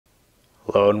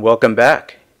Hello and welcome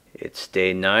back. It's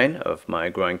day 9 of my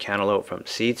growing cantaloupe from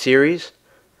seed series.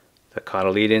 The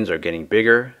cotyledons are getting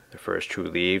bigger. The first true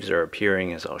leaves are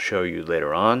appearing, as I'll show you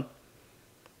later on.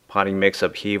 Potting mix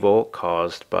upheaval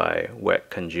caused by wet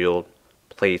congealed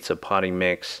plates of potting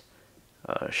mix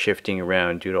shifting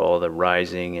around due to all the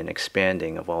rising and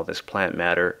expanding of all this plant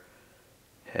matter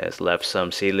has left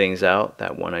some seedlings out.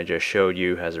 That one I just showed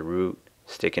you has a root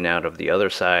sticking out of the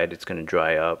other side. It's going to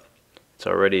dry up. It's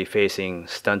already facing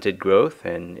stunted growth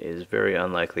and is very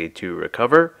unlikely to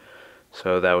recover.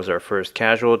 So that was our first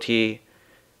casualty.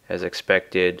 As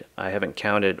expected, I haven't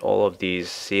counted all of these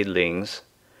seedlings.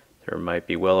 There might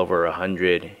be well over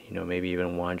 100, maybe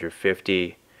even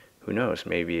 150. Who knows,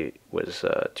 maybe it was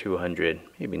 200,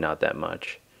 maybe not that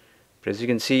much. But as you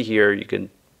can see here, you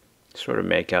can sort of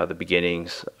make out the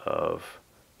beginnings of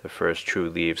the first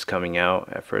true leaves coming out.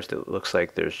 At first it looks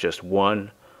like there's just one,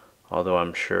 although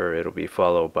I'm sure it'll be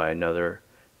followed by another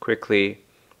quickly.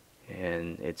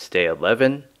 And it's day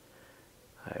 11.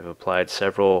 I've applied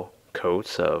several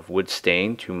coats of wood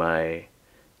stain to my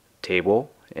table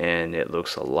and it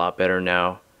looks a lot better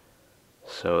now.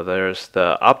 So there's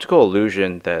the optical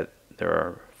illusion that there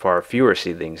are far fewer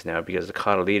seedlings now because the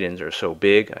cotyledons are so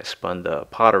big. I spun the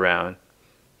pot around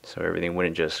so everything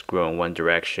wouldn't just grow in one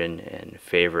direction and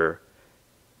favor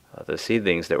the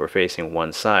seedlings that were facing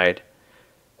one side.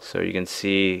 So you can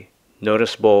see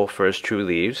noticeable first true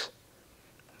leaves.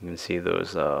 You can see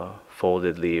those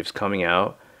folded leaves coming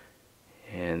out,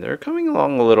 and they're coming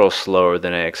along a little slower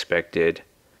than I expected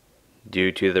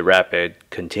due to the rapid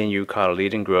continued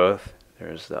cotyledon growth.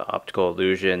 There's the optical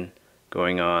illusion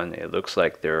going on. It looks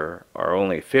like there are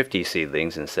only 50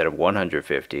 seedlings instead of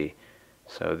 150.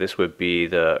 So this would be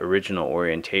the original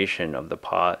orientation of the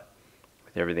pot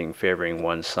with everything favoring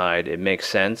one side. It makes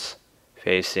sense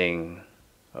facing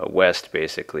west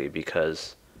basically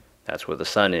because that's where the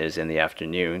sun is in the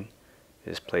afternoon.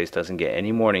 This place doesn't get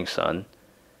any morning sun.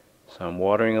 So I'm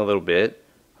watering a little bit,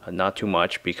 not too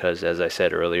much because as I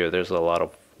said earlier there's a lot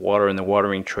of water in the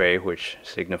watering tray, which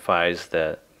signifies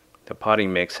that the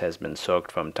potting mix has been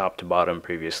soaked from top to bottom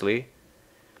previously.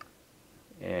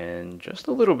 And just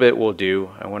a little bit will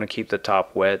do. I want to keep the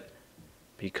top wet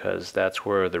because that's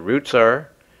where the roots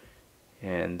are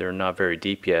and they're not very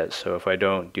deep yet. So if I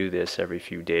don't do this every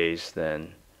few days,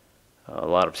 then a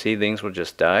lot of seedlings will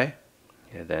just die.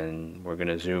 And then we're going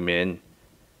to zoom in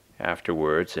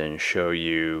afterwards and show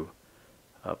you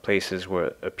places where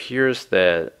it appears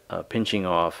that pinching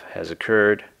off has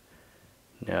occurred.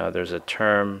 Now there's a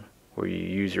term where you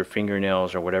use your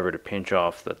fingernails or whatever to pinch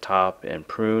off the top and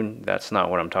prune. That's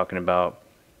not what I'm talking about.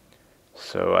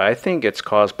 So I think it's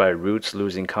caused by roots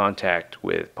losing contact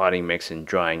with potting mix and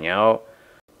drying out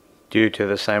due to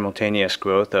the simultaneous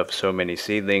growth of so many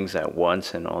seedlings at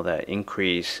once and all that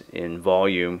increase in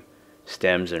volume,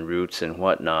 stems and roots and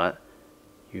whatnot.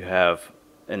 You have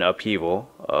an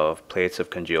upheaval of plates of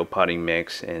congealed potting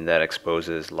mix, and that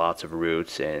exposes lots of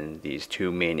roots in these two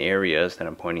main areas that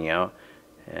I'm pointing out,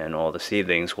 and all the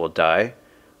seedlings will die,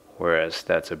 whereas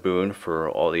that's a boon for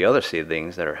all the other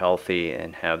seedlings that are healthy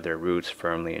and have their roots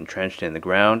firmly entrenched in the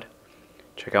ground.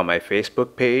 Check out my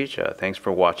Facebook page. Thanks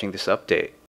for watching this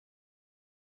update.